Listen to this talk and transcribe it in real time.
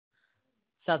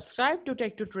Subscribe to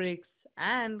Tech to Tricks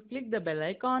and click the bell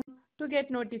icon to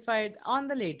get notified on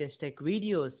the latest tech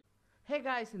videos. Hey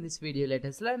guys, in this video let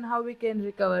us learn how we can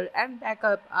recover and back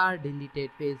up our deleted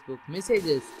Facebook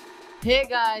messages. Hey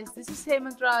guys, this is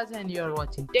Hemant Raj and you are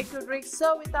watching Tech to Tricks.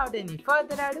 So without any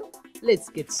further ado, let's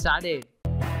get started.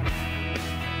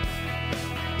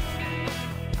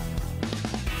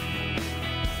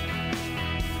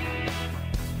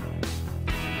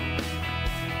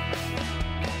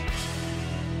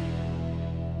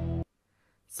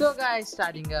 So guys,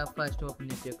 starting up, first open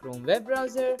up your Chrome web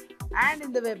browser and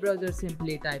in the web browser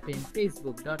simply type in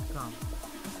facebook.com.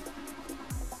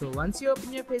 So once you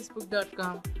open your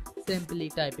facebook.com, simply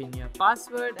type in your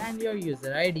password and your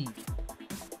user ID.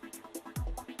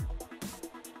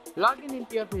 Log in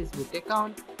into your Facebook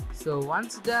account. So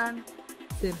once done,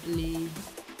 simply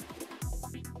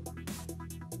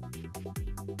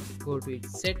go to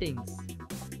its settings.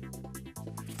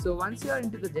 So once you are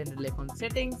into the general account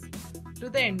settings, to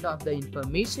the end of the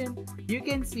information, you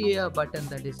can see a button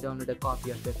that is download a copy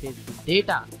of your Facebook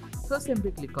data. So simply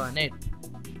click on it.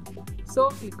 So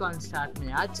click on Start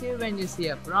My Archive when you see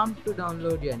a prompt to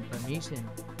download your information.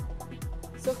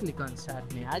 So click on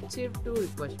Start My Archive to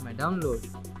request my download.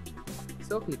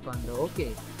 So click on the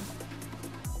OK.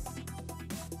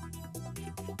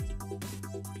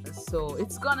 So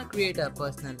it's gonna create a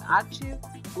personal archive.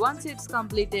 Once it's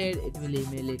completed, it will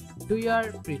email it to your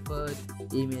preferred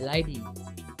email ID.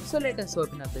 So let us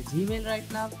open up the Gmail right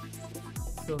now.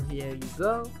 So here you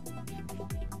go.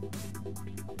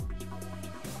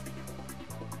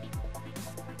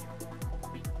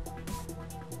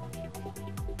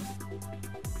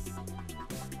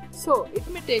 So it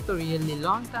may take a really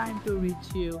long time to reach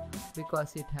you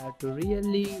because it had to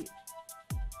really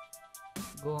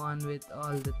go on with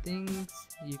all the things.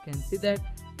 You can see that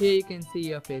here you can see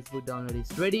your Facebook download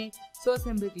is ready. So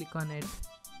simply click on it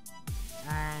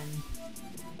and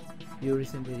you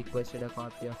recently requested a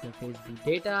copy of your Facebook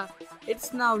data.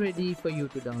 It's now ready for you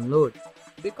to download.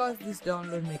 Because this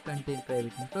download may contain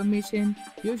private information,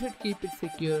 you should keep it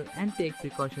secure and take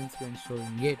precautions when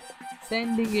storing it,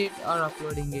 sending it or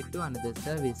uploading it to another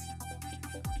service.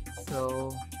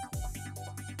 So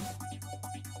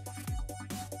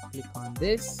click on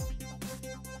this,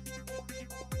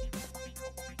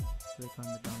 click on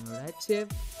the download archive.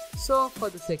 So for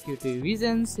the security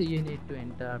reasons, you need to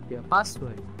enter up your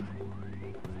password.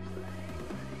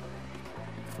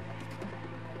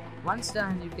 Once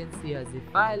done, you can see a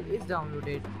zip file is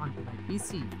downloaded onto my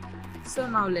PC. So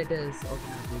now let us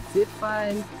open up the zip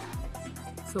file.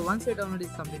 So once your download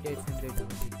is completed, simply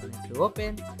click on it to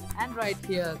open and right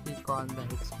here click on the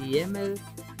HTML.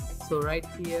 So right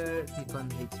here click on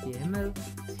the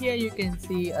HTML. Here you can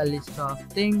see a list of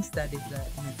things, that is the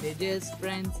messages,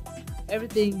 friends,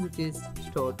 everything which is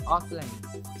stored offline.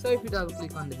 So if you double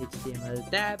click on the HTML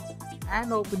tab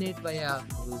and open it via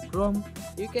Google Chrome,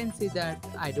 you can see that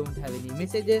I don't have any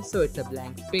messages, so it's a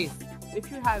blank space.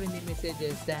 If you have any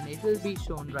messages, then it will be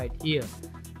shown right here.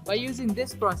 By using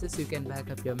this process, you can back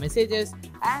up your messages,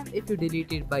 and if you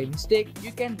delete it by mistake,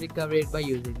 you can recover it by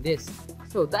using this.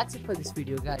 So that's it for this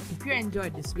video guys. If you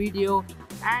enjoyed this video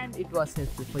and it was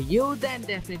helpful for you, then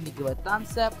definitely give a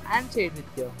thumbs up and share it with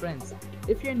your friends.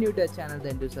 If you're new to the channel,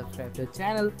 then do subscribe to the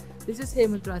channel. This is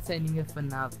Hemant Raj signing off for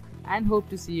now and hope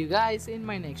to see you guys in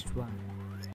my next one.